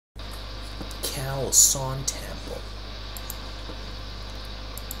Tao San Temple.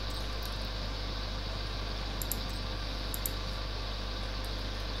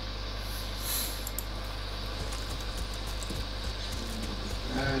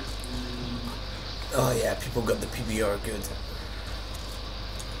 Oh yeah, people got the PBR good.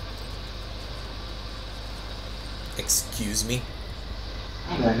 Excuse me?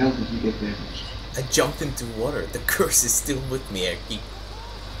 How the hell did you get damaged? I jumped into water. The curse is still with me, Erky.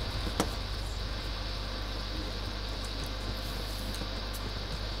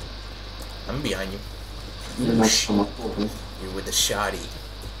 I'm behind you. You're not so much over. You're with the shoddy.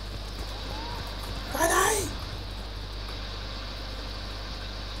 Bye.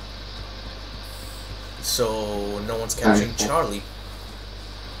 So no one's capturing Charlie.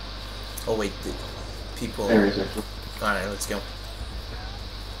 Oh wait, the people. There is actually. Alright, let's go.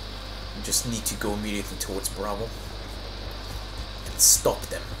 We just need to go immediately towards Bravo and stop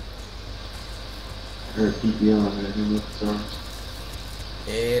them. Or PPR, I don't know if it's ours.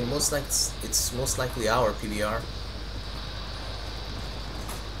 It's most likely our PBR.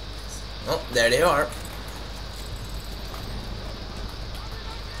 Oh, there they are.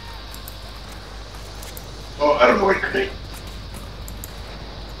 Oh, I don't know what it.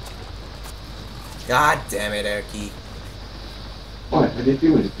 God damn it, Erky. What? I didn't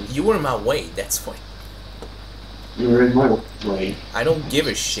do anything. You were in my way, that's why. You were in my way. I don't give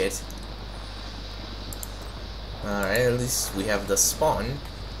a shit. Alright, at least we have the spawn.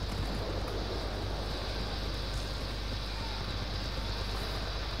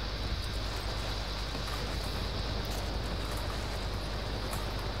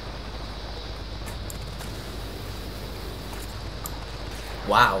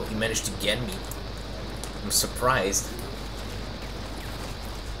 Wow, he managed to get me. I'm surprised.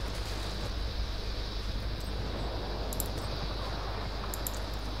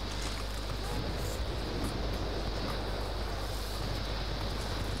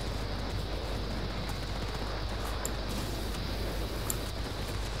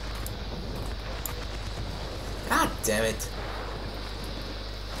 God damn it.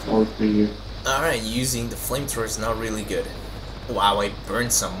 Oh, for you. Alright, using the flamethrower is not really good. Wow, I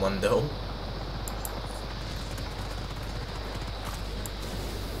burned someone though.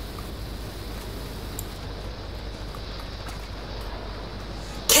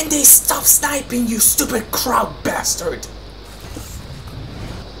 Can they stop sniping, you stupid crowd bastard?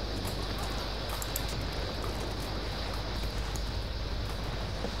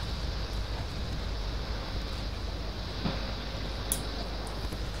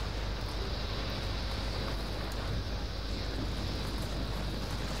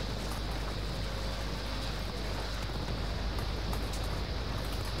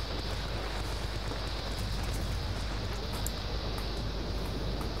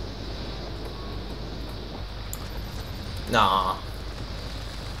 Nah.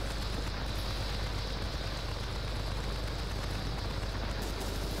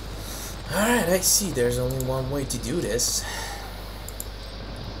 Alright, I see. There's only one way to do this.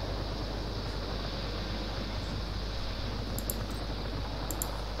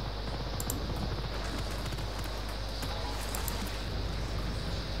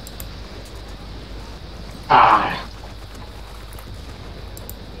 Ah!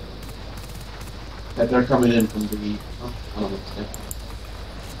 That they're coming in from the... Oh, I don't know what's that.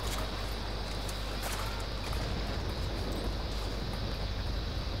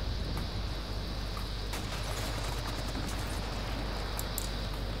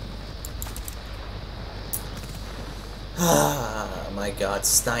 Ah, my god,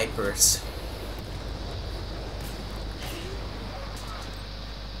 snipers.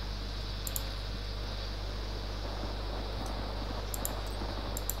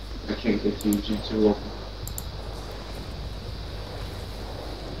 I can't get to G2 open.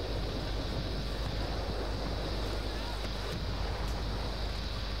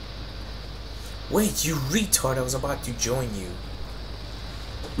 Wait, you retard, I was about to join you.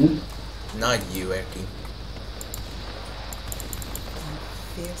 Not you, Erky.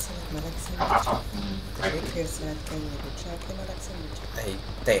 Egy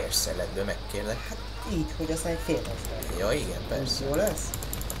teljes szeletből megkérlek. Hát így, hogy aztán egy fél lesz. Ja, igen, persze. Jó lesz?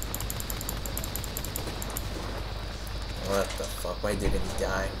 What the fuck, why didn't he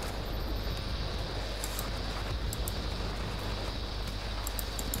die?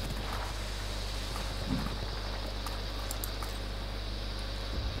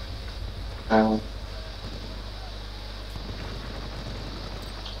 Ow.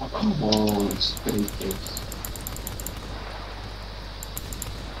 Oh, come on, spitting face.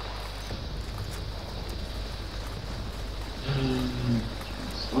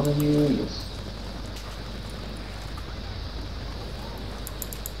 It's on you, yes.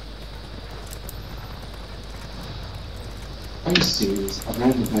 you serious? A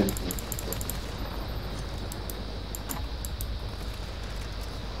random thing.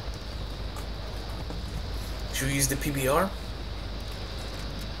 Should we use the PBR?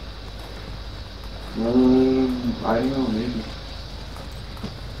 I don't know, maybe.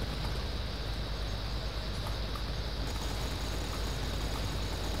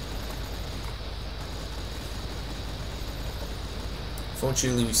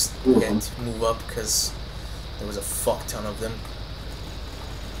 Fortunately, we had to move up because there was a fuck ton of them.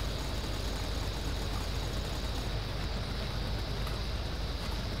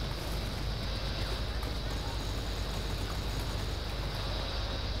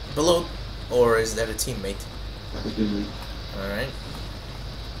 Below, or is that a teammate? Alright.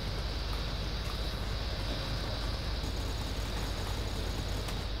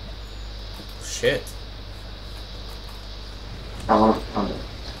 Shit. I want to come back.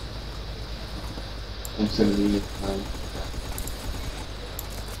 I'm sending you.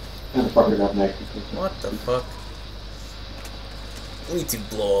 And the fucker got next. What the fuck? We need to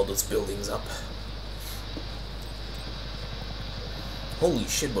blow all those buildings up. Holy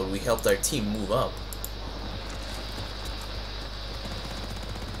shit, but we helped our team move up.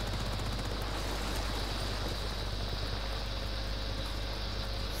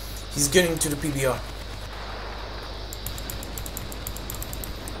 He's getting to the PBR.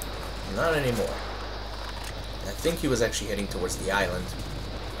 Not anymore. I think he was actually heading towards the island.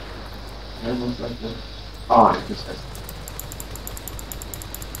 Almost like that. Oh, I just said.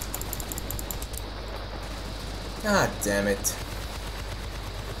 God damn it.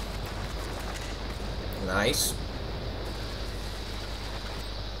 Nice.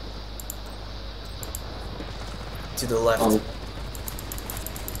 To the left. Oh.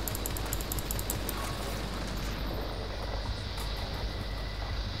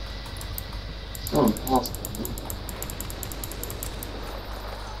 So impossible.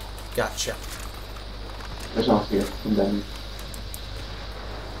 Gotcha. There's off here. Come down.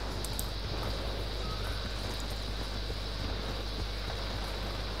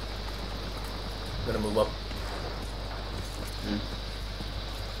 I'm gonna move up. Yeah.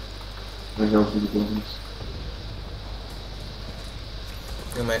 I go through the buildings.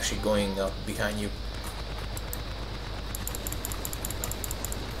 I'm actually going up behind you.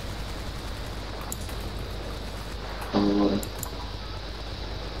 On the water.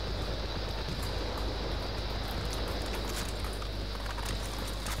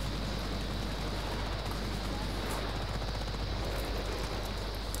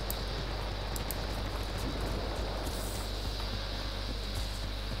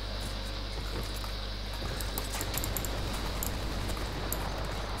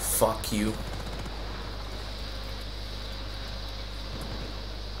 Fuck you.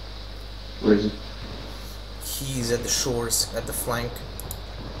 Where is it? He's at the shores, at the flank.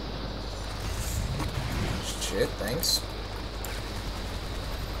 Shit, thanks.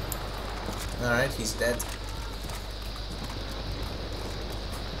 Alright, he's dead.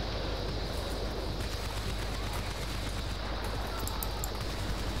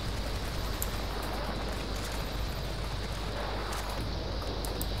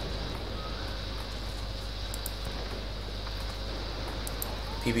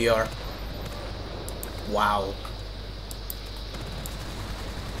 PBR. Wow.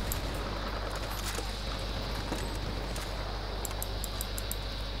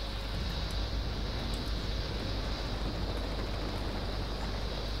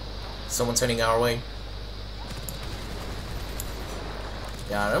 Someone's heading our way.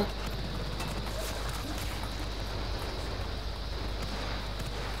 Got him.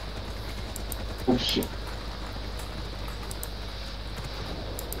 Oh shit.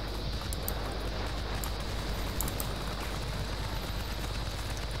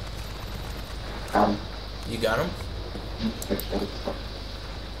 You got him?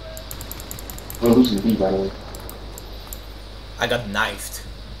 Well, who's the B, by the way? I got knifed.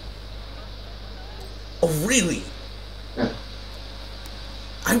 Oh, really? Yeah.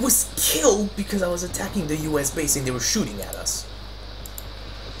 I was killed because I was attacking the US base and they were shooting at us.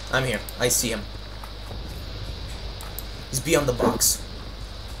 I'm here. I see him. He's beyond the box.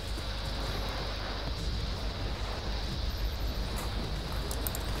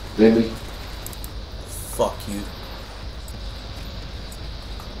 Really? Fuck you.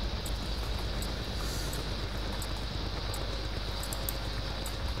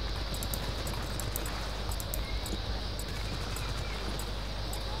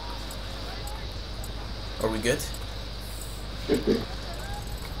 Are we good? Good.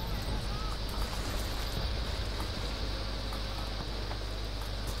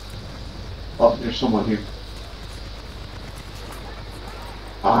 Oh, there's someone here.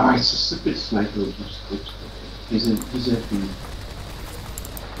 Ah, it's just a bit sniper. He's in the.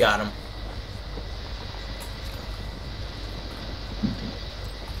 Got him.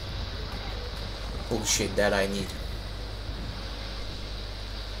 Oh shit, that I need.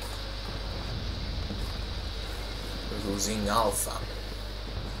 We're losing Alpha.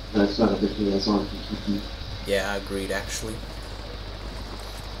 That's not a victory, that's on PvP. Yeah, agreed actually.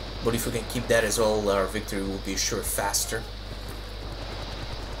 But if we can keep that as well, our victory will be sure faster.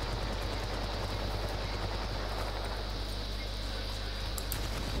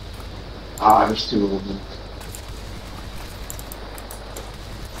 Ah, there's two of them.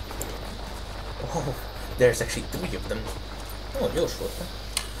 Oh, there's actually 3 of them. Oh, gyors voltam.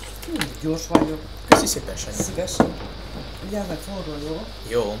 Gyors vagyok. Köszi szépen, Sanyi. Szívesen. Vigyázzak forró, jó?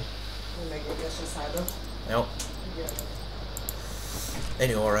 Jó. Megegyes a szádat. Jó.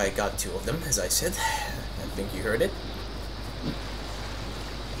 Anyway, I got 2 of them, as I said. I think you heard it.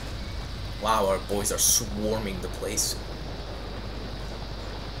 Wow, our boys are swarming the place.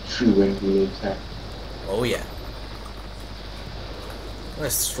 True angry attack. Oh yeah.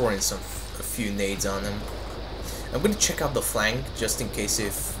 Let's throw in a few nades on them. I'm gonna check out the flank just in case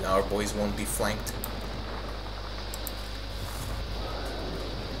if our boys won't be flanked.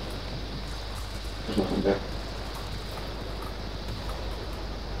 There's nothing there.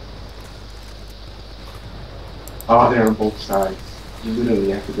 Oh, they're on both sides. You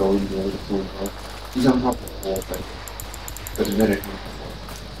literally have to go in there with a phone call. He's on top of the wall, but there's a medic on top of the wall.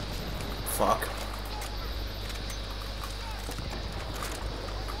 Fuck.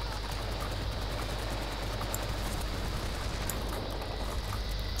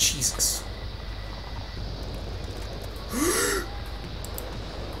 Jesus.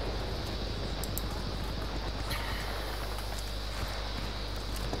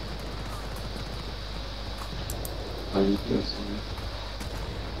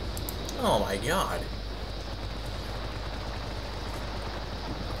 Oh my god.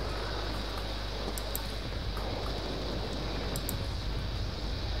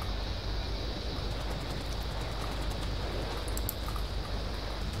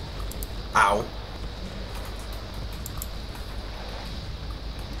 Ow.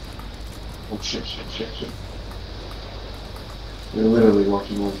 Oh shit. They're literally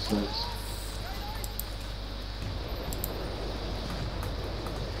watching all the sides.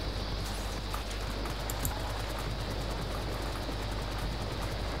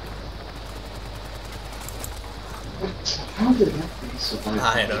 How did that thing survive?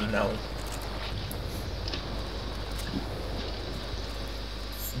 I don't know.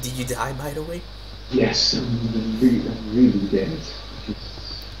 Did you die, by the way? Yes, I'm really dead.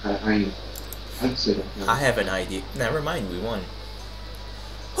 I'd say that. I have an idea. Never mind, we won.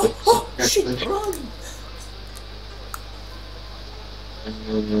 Oh, shit, run!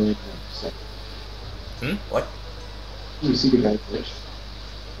 What? You see the guy first?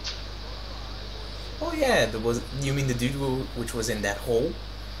 Oh yeah, there was. You mean the dude which was in that hole?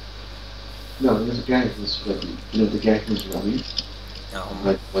 No, there was a guy who's running. You know, the guy who's running, Oh,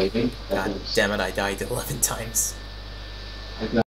 like waving. god damn it! I died 11 times. I got